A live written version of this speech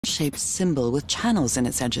shaped symbol with channels in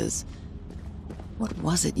its edges. What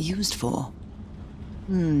was it used for?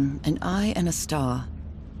 An eye and a star.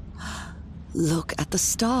 Look at the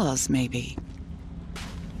stars, maybe.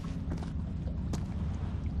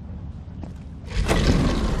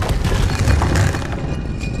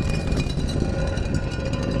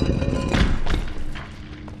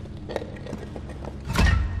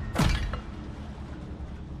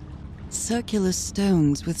 Circular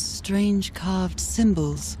stones with strange carved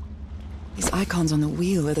symbols. These icons on the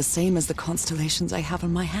wheel are the same as the constellations I have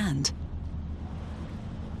on my hand.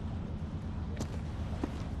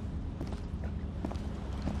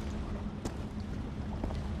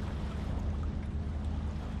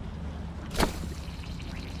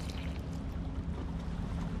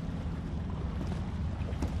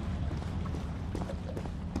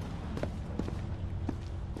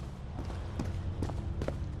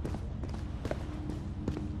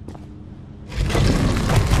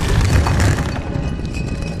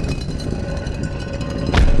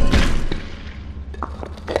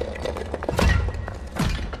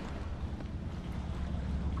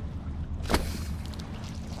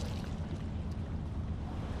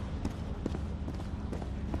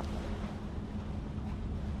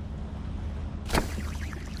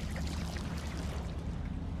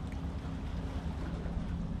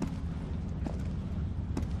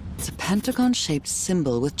 It's a pentagon-shaped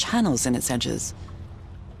symbol with channels in its edges.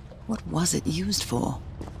 What was it used for?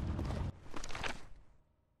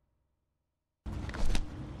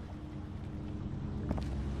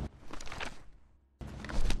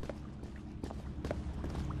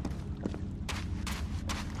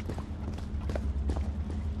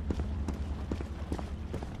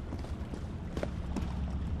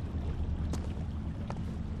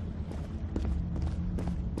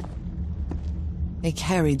 They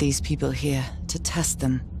carried these people here to test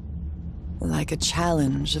them, like a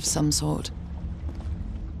challenge of some sort.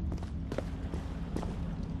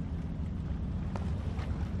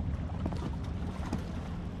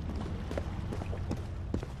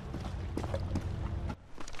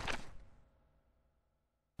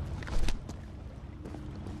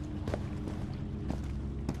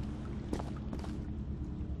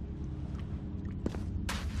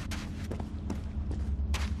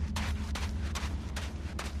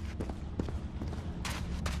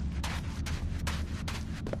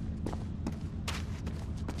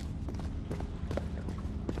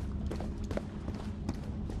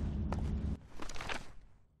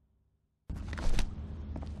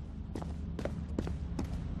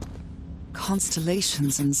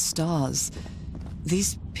 Constellations and stars.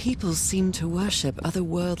 These people seem to worship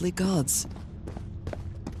otherworldly gods.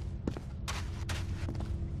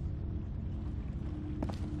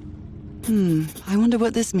 I wonder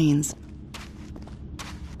what this means.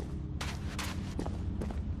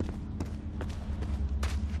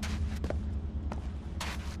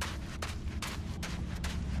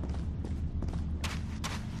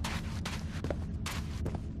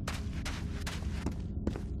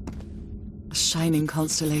 Shining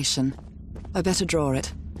constellation. I better draw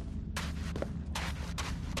it.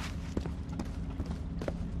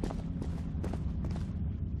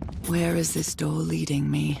 Where is this door leading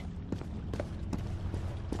me?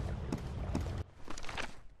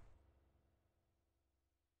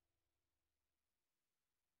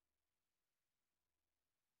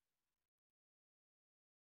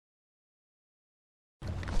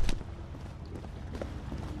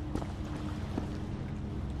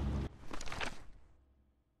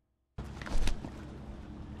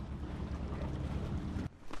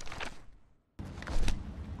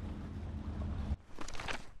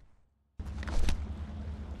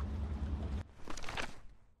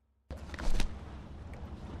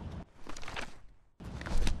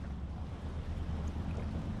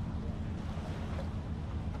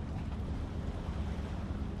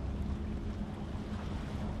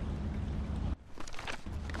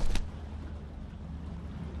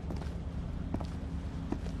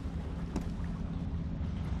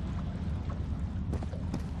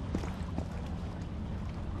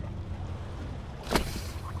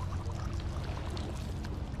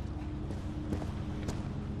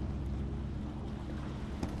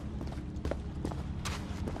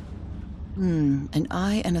 An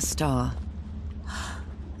eye and a star.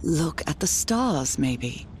 Look at the stars,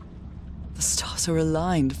 maybe. The stars are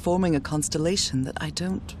aligned, forming a constellation that I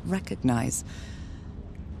don't recognize.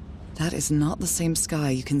 That is not the same sky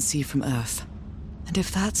you can see from Earth. And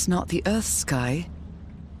if that's not the Earth's sky,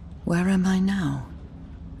 where am I now?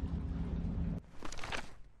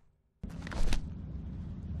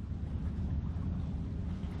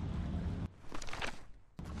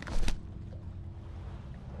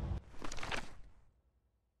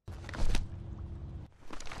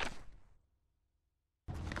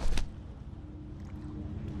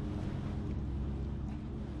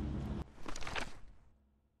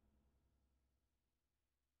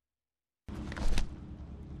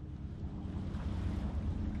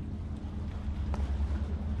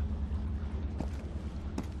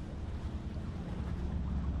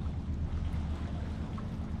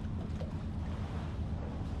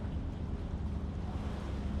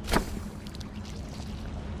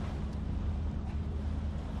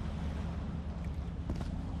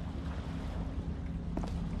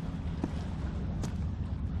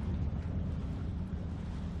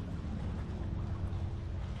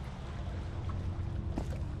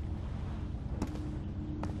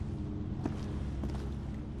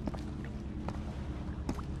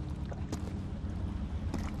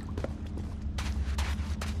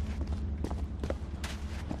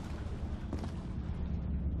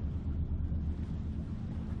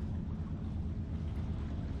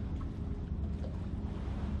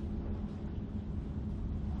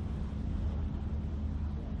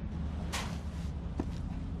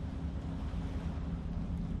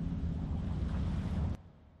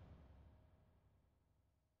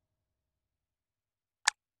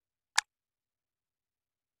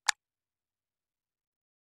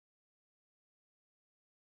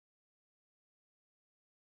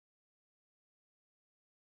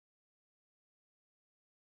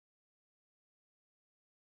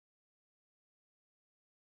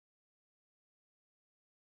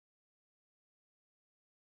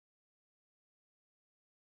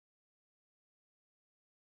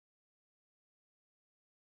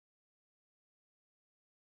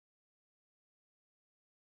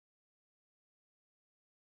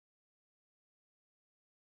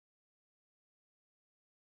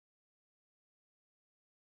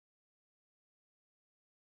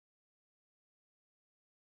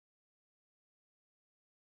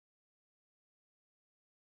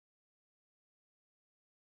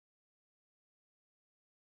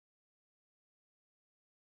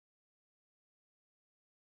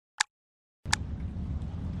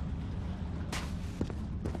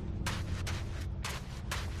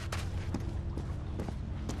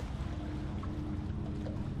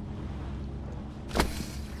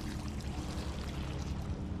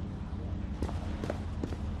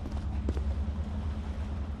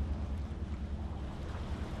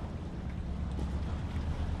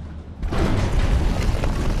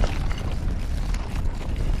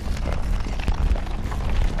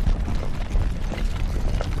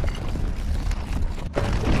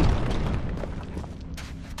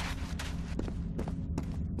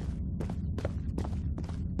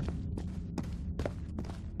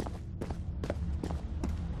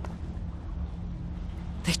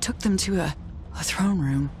 took them to a throne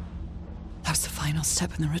room. That was the final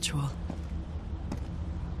step in the ritual.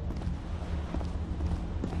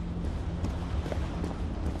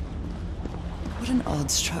 What an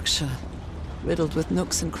odd structure, riddled with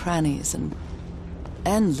nooks and crannies and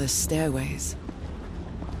endless stairways.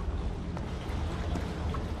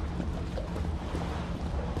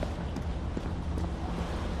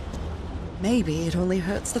 Maybe it only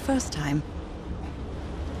hurts the first time.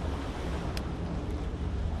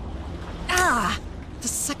 Ah! The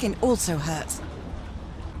second also hurts.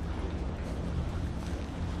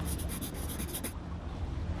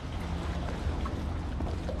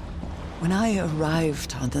 When I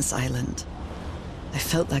arrived on this island, I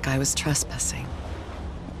felt like I was trespassing.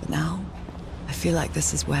 But now, I feel like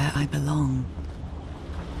this is where I belong.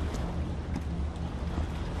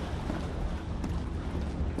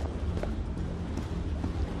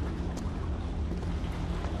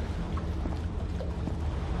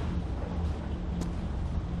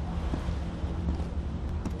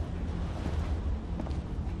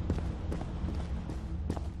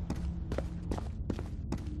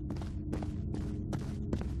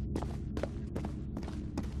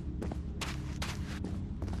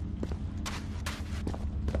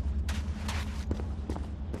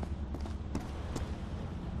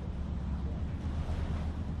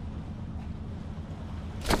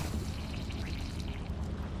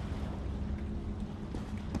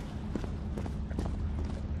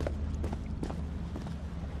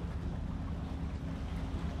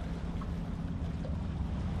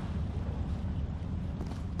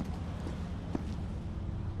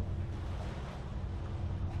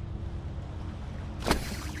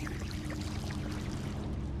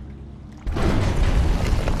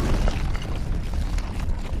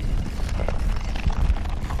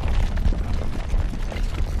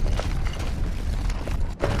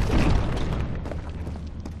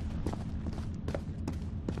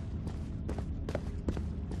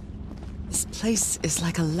 This place is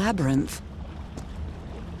like a labyrinth.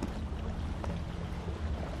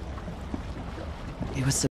 It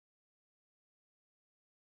was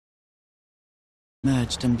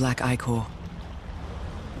submerged in black ichor.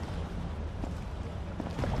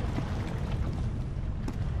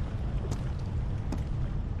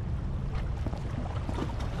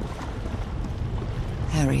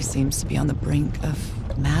 Harry seems to be on the brink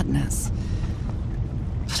of madness.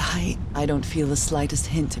 But I don't feel the slightest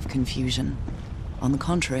hint of confusion. On the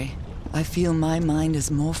contrary, I feel my mind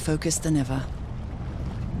is more focused than ever.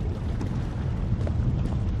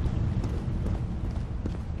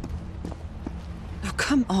 Oh,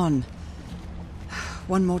 come on.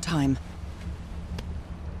 One more time.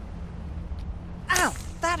 Ow!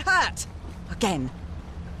 That hurt! Again.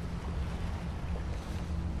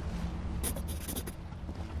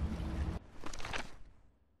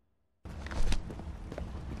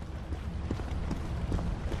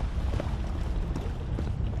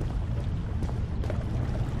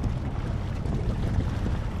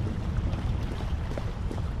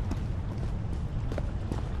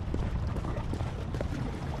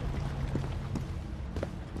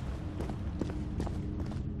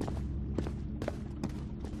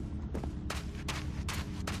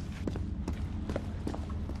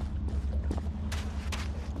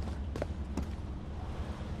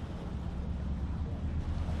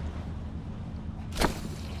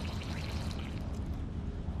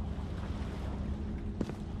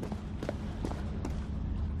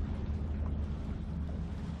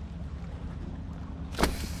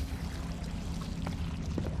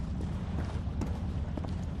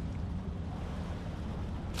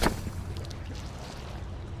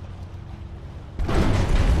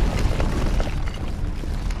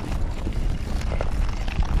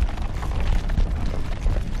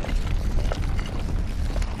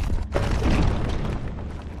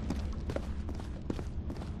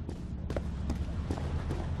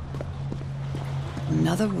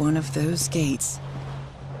 Another one of those gates.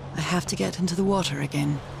 I have to get into the water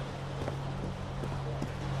again.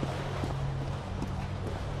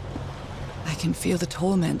 I can feel the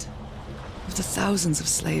torment of the thousands of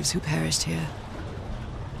slaves who perished here.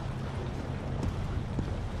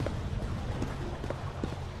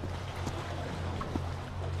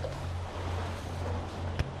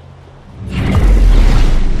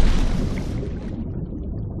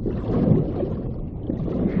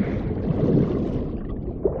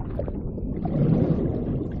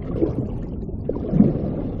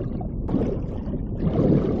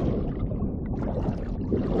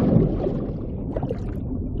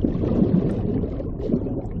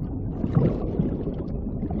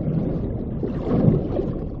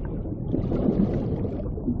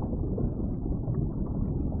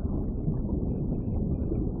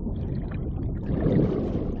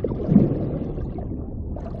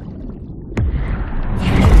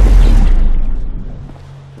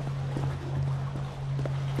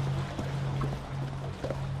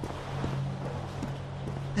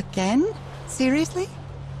 Again? Seriously?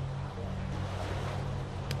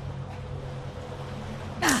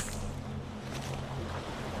 Ah.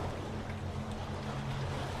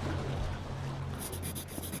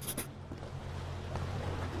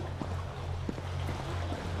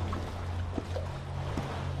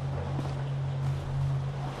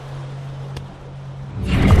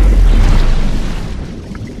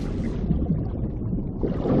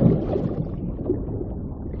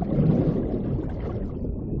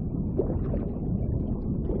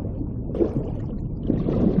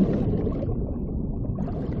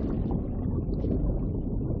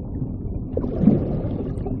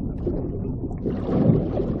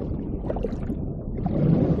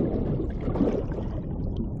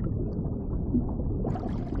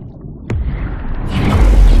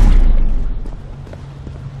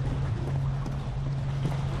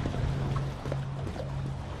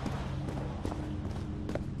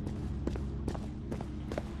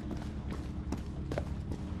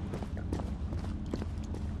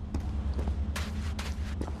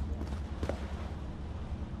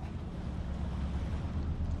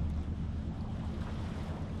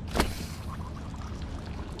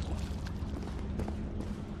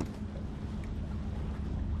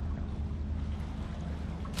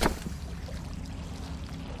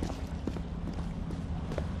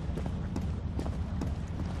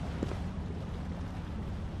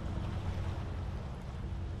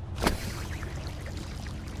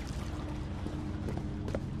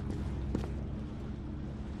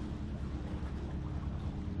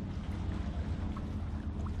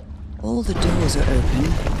 All the doors are open,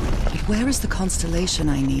 but where is the constellation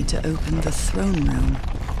I need to open the throne room?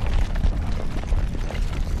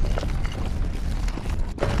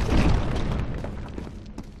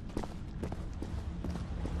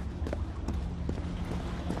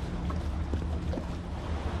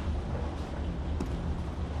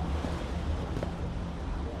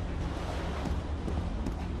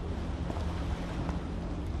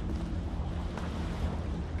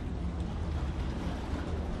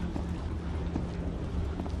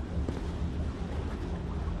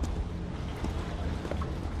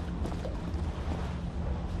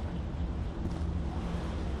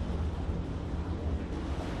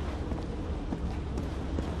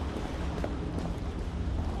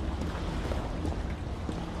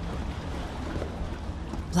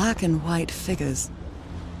 Black and white figures.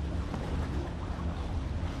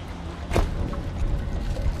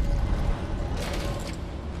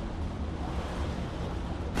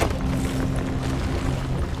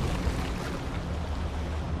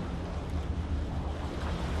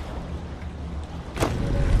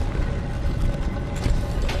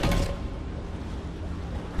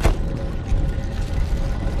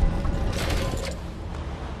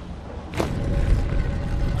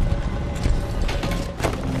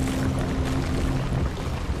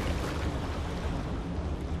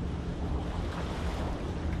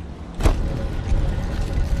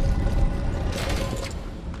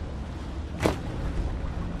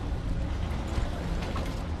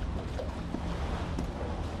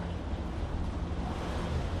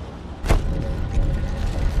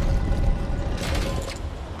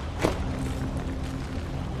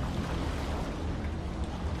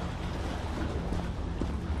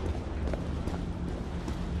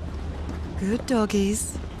 Good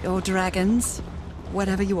doggies, or dragons,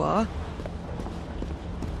 whatever you are.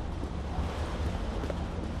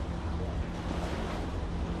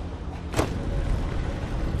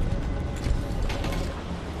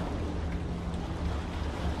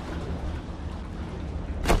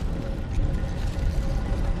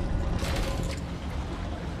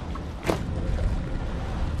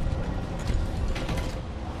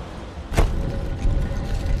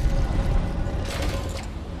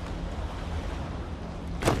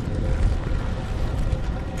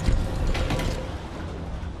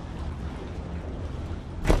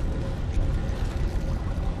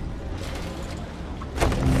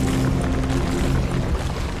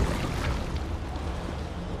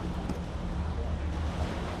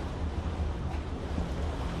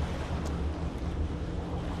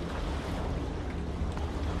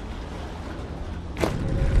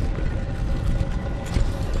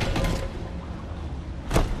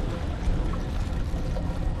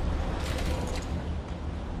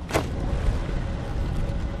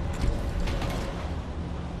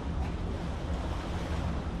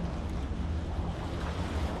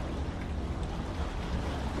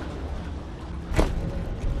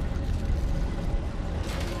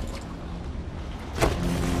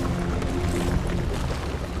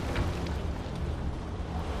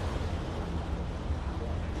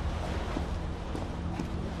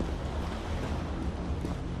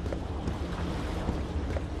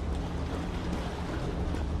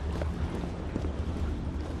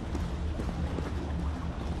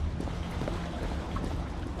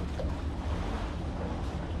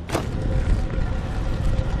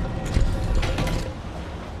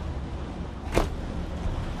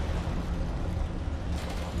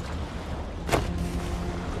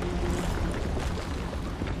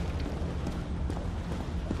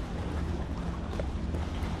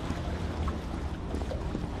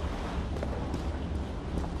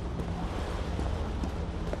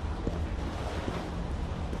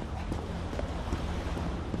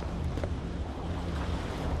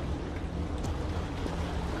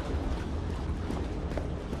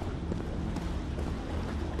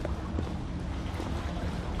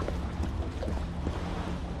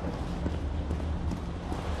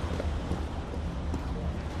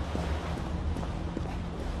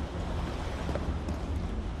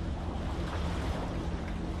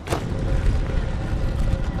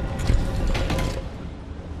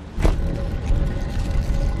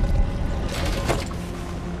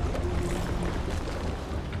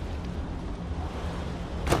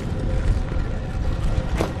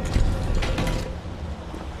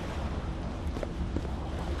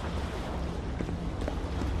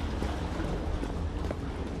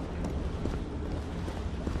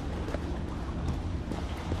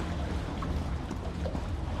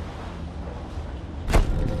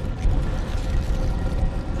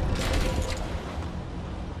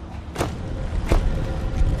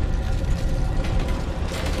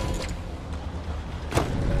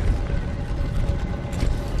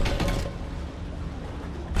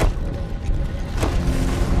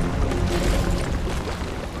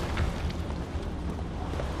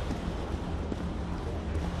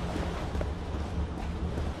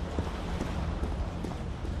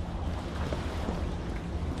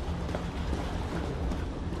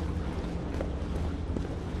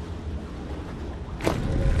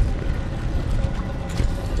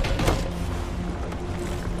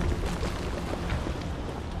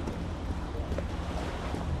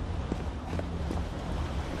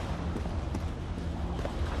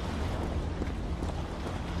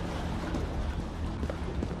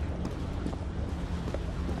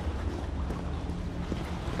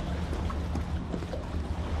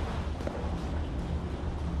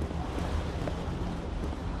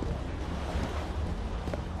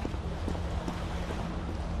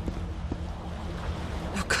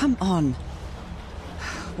 come on.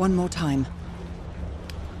 One more time.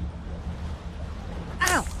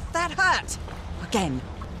 Ow! That hurt! Again.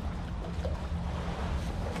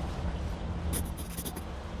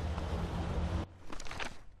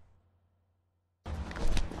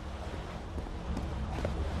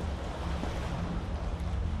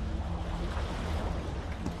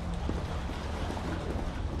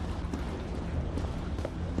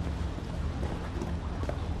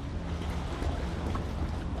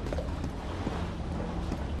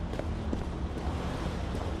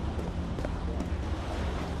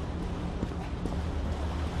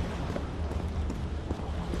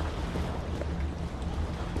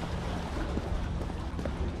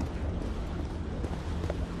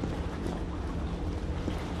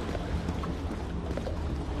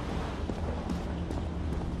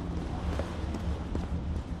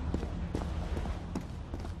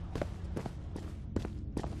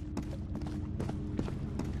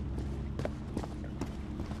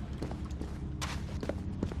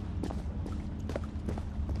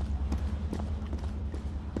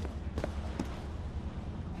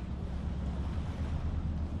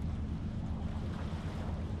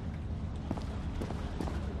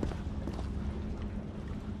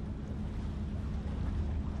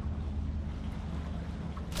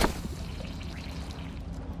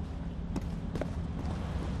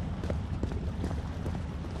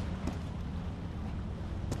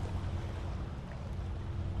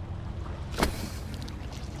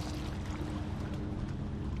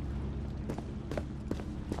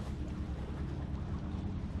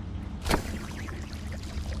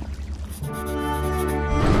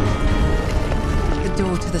 The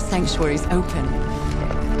door to the sanctuary's open.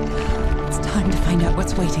 It's time to find out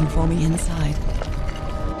what's waiting for me inside.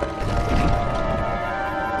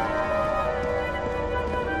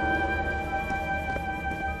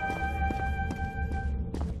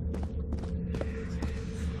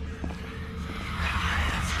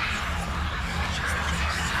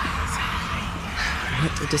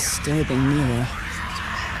 What a disturbing mirror.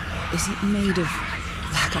 Is it made of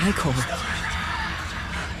black ichor?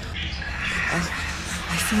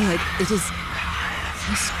 I feel like it is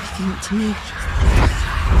speaking to me.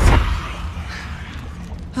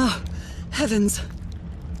 Oh, heavens.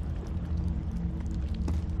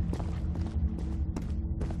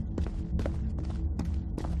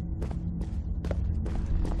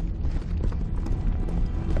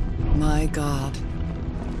 My God.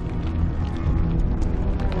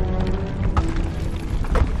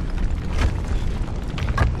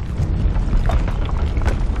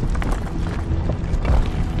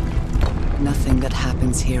 Nothing that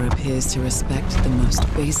happens here appears to respect the most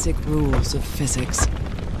basic rules of physics.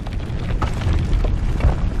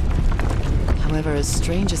 However, as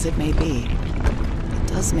strange as it may be, it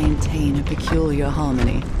does maintain a peculiar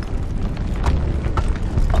harmony.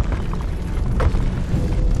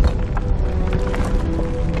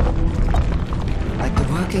 Like the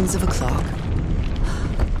workings of a clock,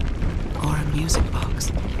 or a music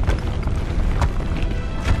box.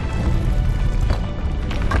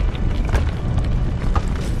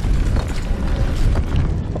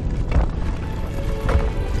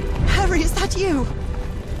 Is that you?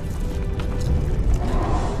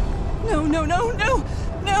 No, no, no, no,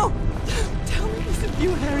 no! Tell me it isn't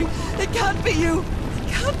you, Harry. It can't be you. It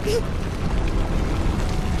can't be.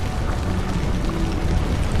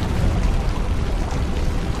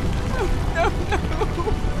 No, no, no.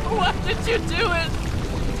 Why did you do it?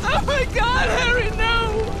 Oh my God, Harry,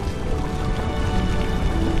 no!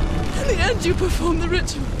 In the end, you performed the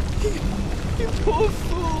ritual. You poor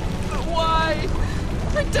fool. But why?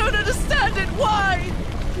 I don't understand it. Why?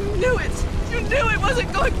 You knew it. You knew it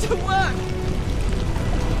wasn't going to work.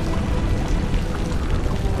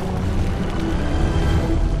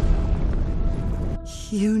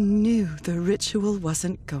 You knew the ritual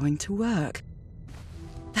wasn't going to work.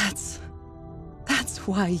 That's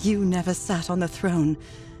why you never sat on the throne.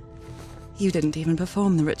 You didn't even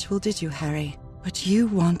perform the ritual, did you, Harry? But you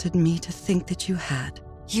wanted me to think that you had.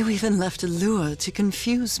 You even left a lure to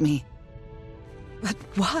confuse me. But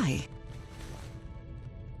why?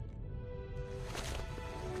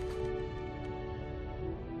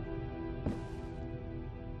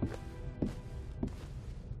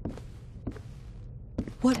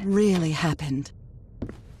 What really happened?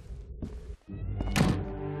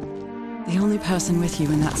 The only person with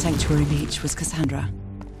you in that sanctuary beach was Cassandra.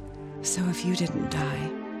 So if you didn't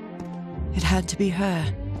die, it had to be her.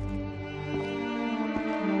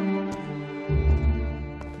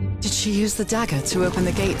 Did she use the dagger to open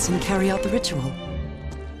the gates and carry out the ritual?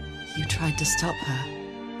 You tried to stop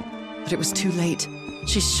her, but it was too late.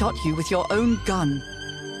 She shot you with your own gun.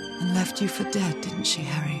 and left you for dead, didn't she,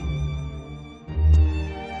 Harry?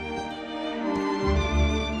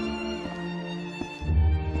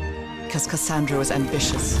 Because Cassandra was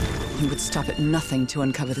ambitious, he would stop at nothing to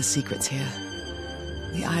uncover the secrets here.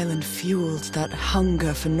 The island fueled that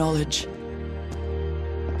hunger for knowledge.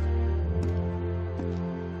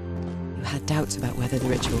 You had doubts about whether the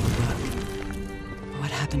ritual would work. But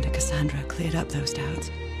what happened to Cassandra cleared up those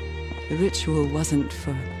doubts. The ritual wasn't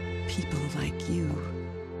for people like you.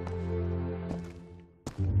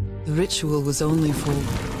 The ritual was only for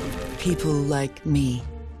people like me.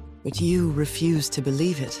 But you refused to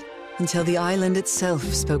believe it until the island itself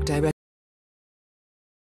spoke directly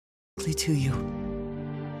to you.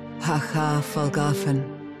 Haha, Folgafen,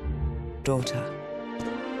 daughter.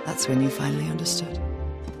 That's when you finally understood.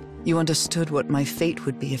 You understood what my fate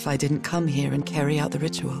would be if I didn't come here and carry out the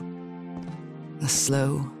ritual. A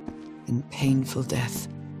slow and painful death.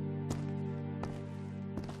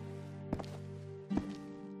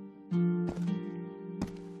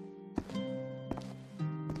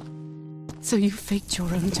 So you faked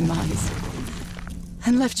your own demise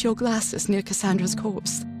and left your glasses near Cassandra's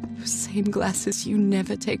corpse. Those same glasses you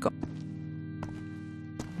never take off.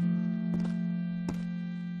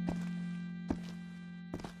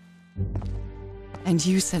 And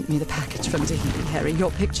you sent me the package from Tahiti, Harry.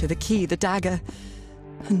 Your picture, the key, the dagger.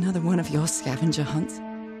 Another one of your scavenger hunts.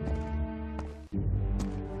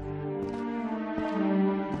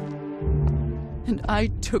 And I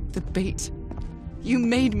took the bait. You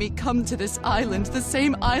made me come to this island, the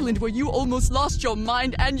same island where you almost lost your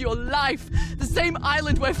mind and your life, the same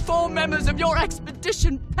island where 4 members of your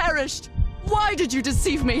expedition perished. Why did you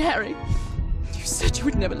deceive me, Harry? You said you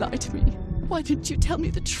would never lie to me. Why didn't you tell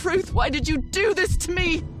me the truth? Why did you do this to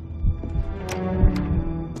me?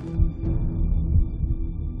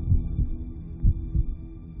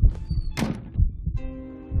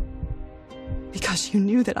 Because you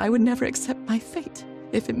knew that I would never accept my fate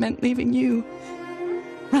if it meant leaving you.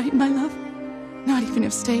 Right, my love? Not even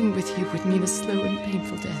if staying with you would mean a slow and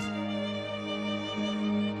painful death.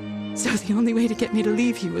 So the only way to get me to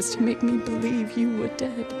leave you was to make me believe you were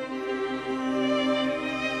dead.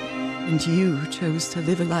 And you chose to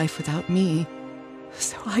live a life without me,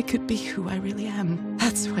 so I could be who I really am.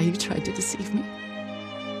 That's why you tried to deceive me.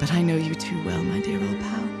 But I know you too well, my dear old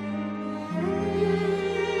pal.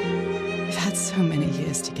 We've had so many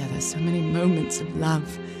years together, so many moments of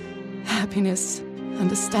love, happiness,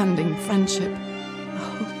 understanding, friendship, a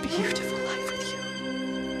whole beautiful life with you.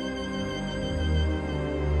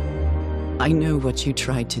 I know what you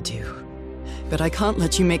tried to do, but I can't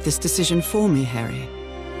let you make this decision for me, Harry.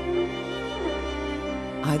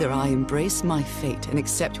 Either I embrace my fate and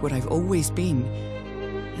accept what I've always been,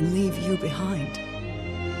 and leave you behind,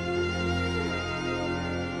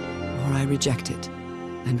 or I reject it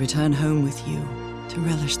and return home with you to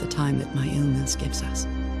relish the time that my illness gives us.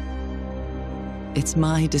 It's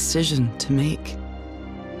my decision to make.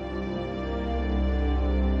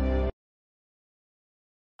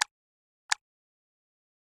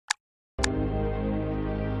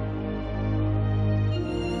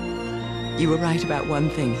 You were right about one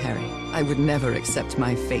thing, Harry. I would never accept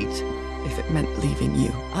my fate if it meant leaving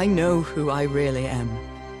you. I know who I really am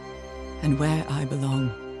and where I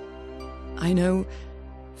belong. I know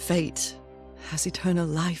fate has eternal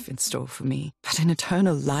life in store for me, but an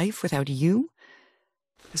eternal life without you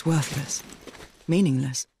is worthless,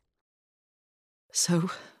 meaningless. So,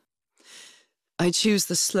 I choose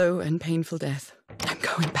the slow and painful death. I'm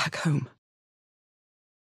going back home.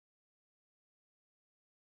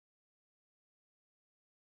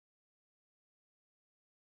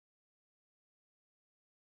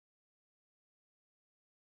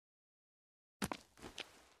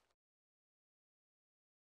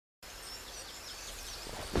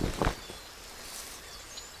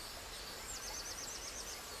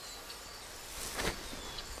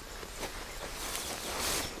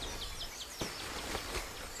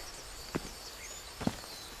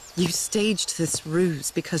 You staged this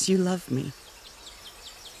ruse because you love me.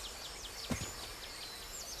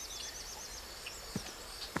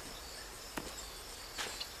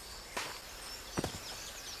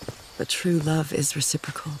 But true love is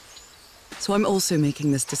reciprocal. So I'm also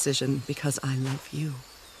making this decision because I love you.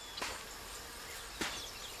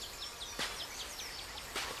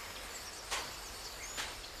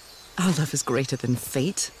 Our love is greater than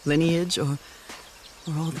fate, lineage, or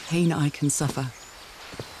all the pain I can suffer.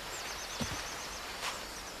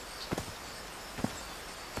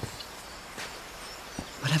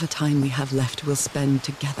 Whatever time we have left, we'll spend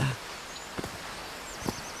together.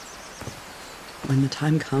 When the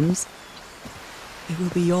time comes, it will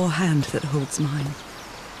be your hand that holds mine.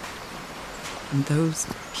 And those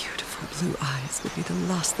beautiful blue eyes will be the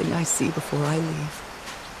last thing I see before I leave.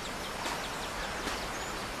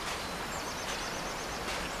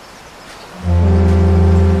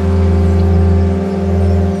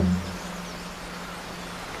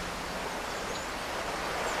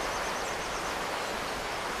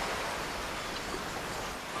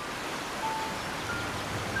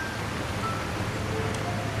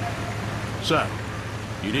 So,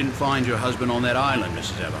 you didn't find your husband on that island,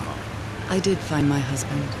 Mrs. Everhart? I did find my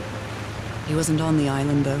husband. He wasn't on the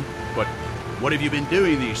island, though. But what have you been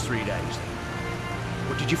doing these 3 days, then?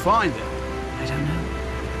 What did you find there? I don't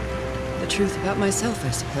know. The truth about myself,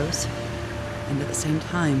 I suppose. And at the same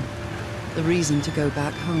time, the reason to go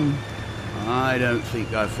back home. I don't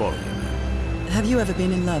think I follow you. Have you ever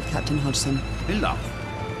been in love, Captain Hodgson? In love?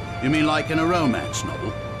 You mean like in a romance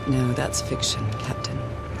novel? No, that's fiction, Captain.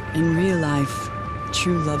 In real life,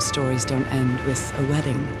 true love stories don't end with a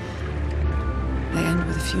wedding. They end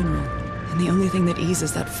with a funeral. And the only thing that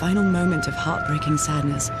eases that final moment of heartbreaking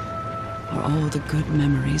sadness are all the good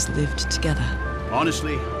memories lived together.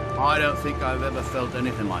 Honestly, I don't think I've ever felt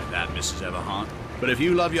anything like that, Mrs. Everhart. But if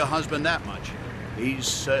you love your husband that much, he's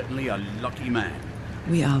certainly a lucky man.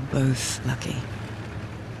 We are both lucky.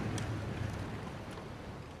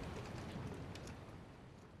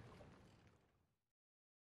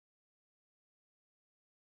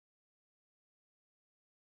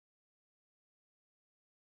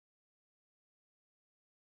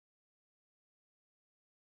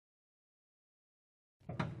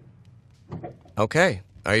 Okay,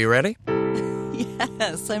 are you ready?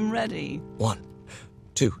 Yes, I'm ready. 1,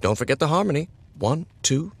 2, don't forget the harmony. 1,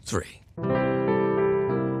 2, 3.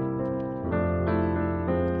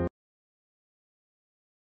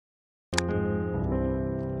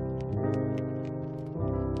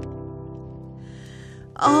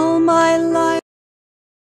 All my life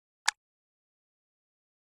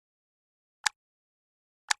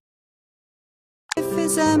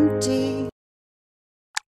is empty.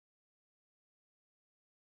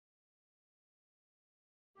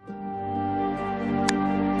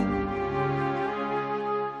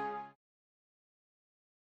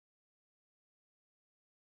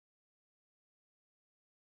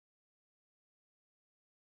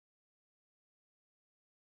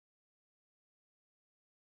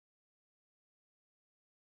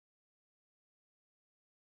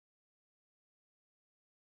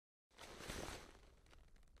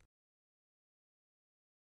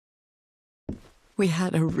 We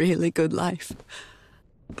had a really good life.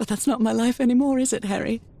 But that's not my life anymore, is it,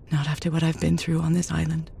 Harry? Not after what I've been through on this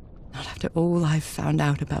island. Not after all I've found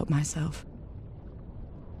out about myself.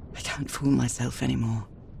 I can't fool myself anymore.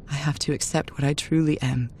 I have to accept what I truly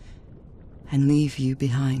am and leave you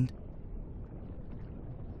behind.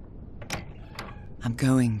 I'm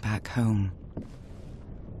going back home.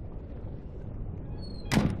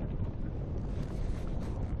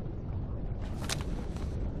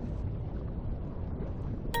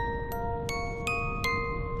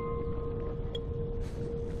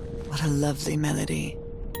 What a lovely melody.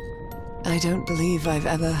 I don't believe I've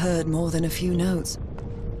ever heard more than a few notes.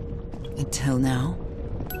 Until now.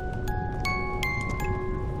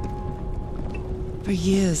 For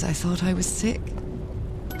years I thought I was sick.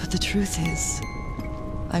 But the truth is,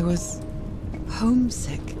 I was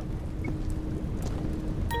homesick.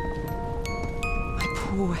 My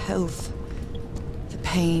poor health, the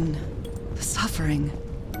pain, the suffering.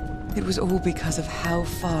 It was all because of how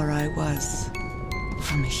far I was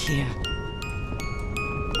from here.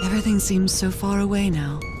 Everything seems so far away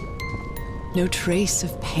now. No trace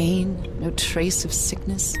of pain, no trace of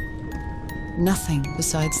sickness. Nothing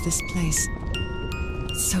besides this place.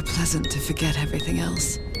 It's so pleasant to forget everything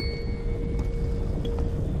else.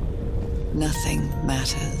 Nothing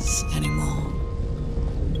matters anymore.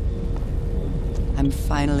 I'm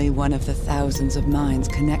finally one of the thousands of minds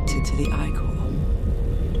connected to the Ichor.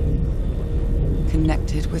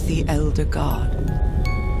 Connected with the Elder God.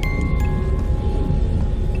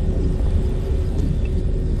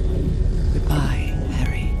 Goodbye,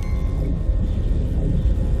 Harry.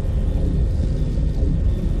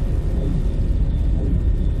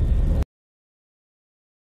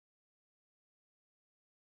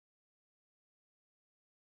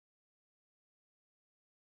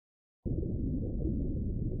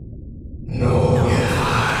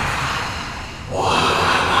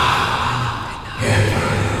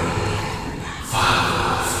 Father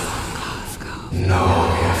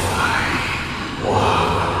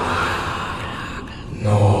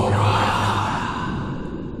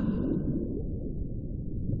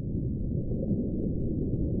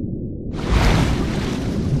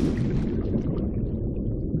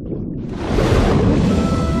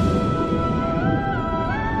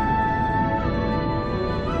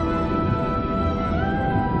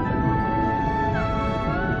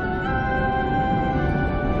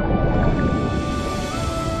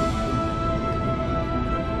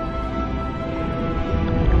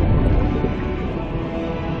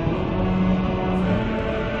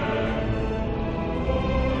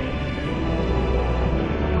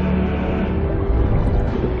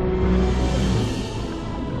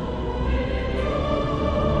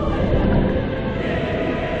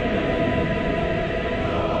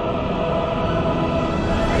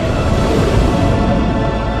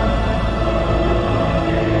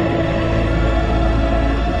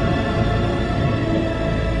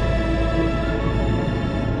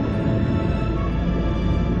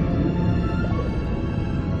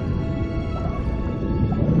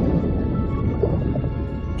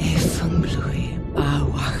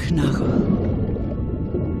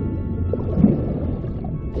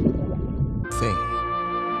Thing.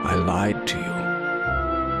 I lied to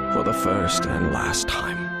you for the first and last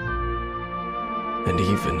time. And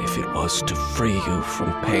even if it was to free you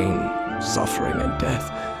from pain, suffering, and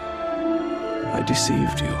death, I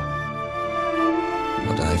deceived you.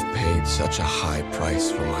 But I've paid such a high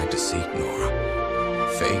price for my deceit, Norah.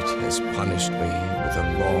 Fate has punished me with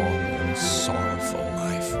a long and sorrowful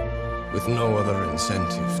life, with no other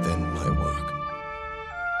incentive than my work.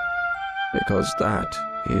 Because that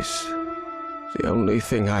is the only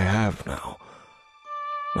thing I have now,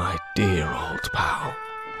 my dear old pal.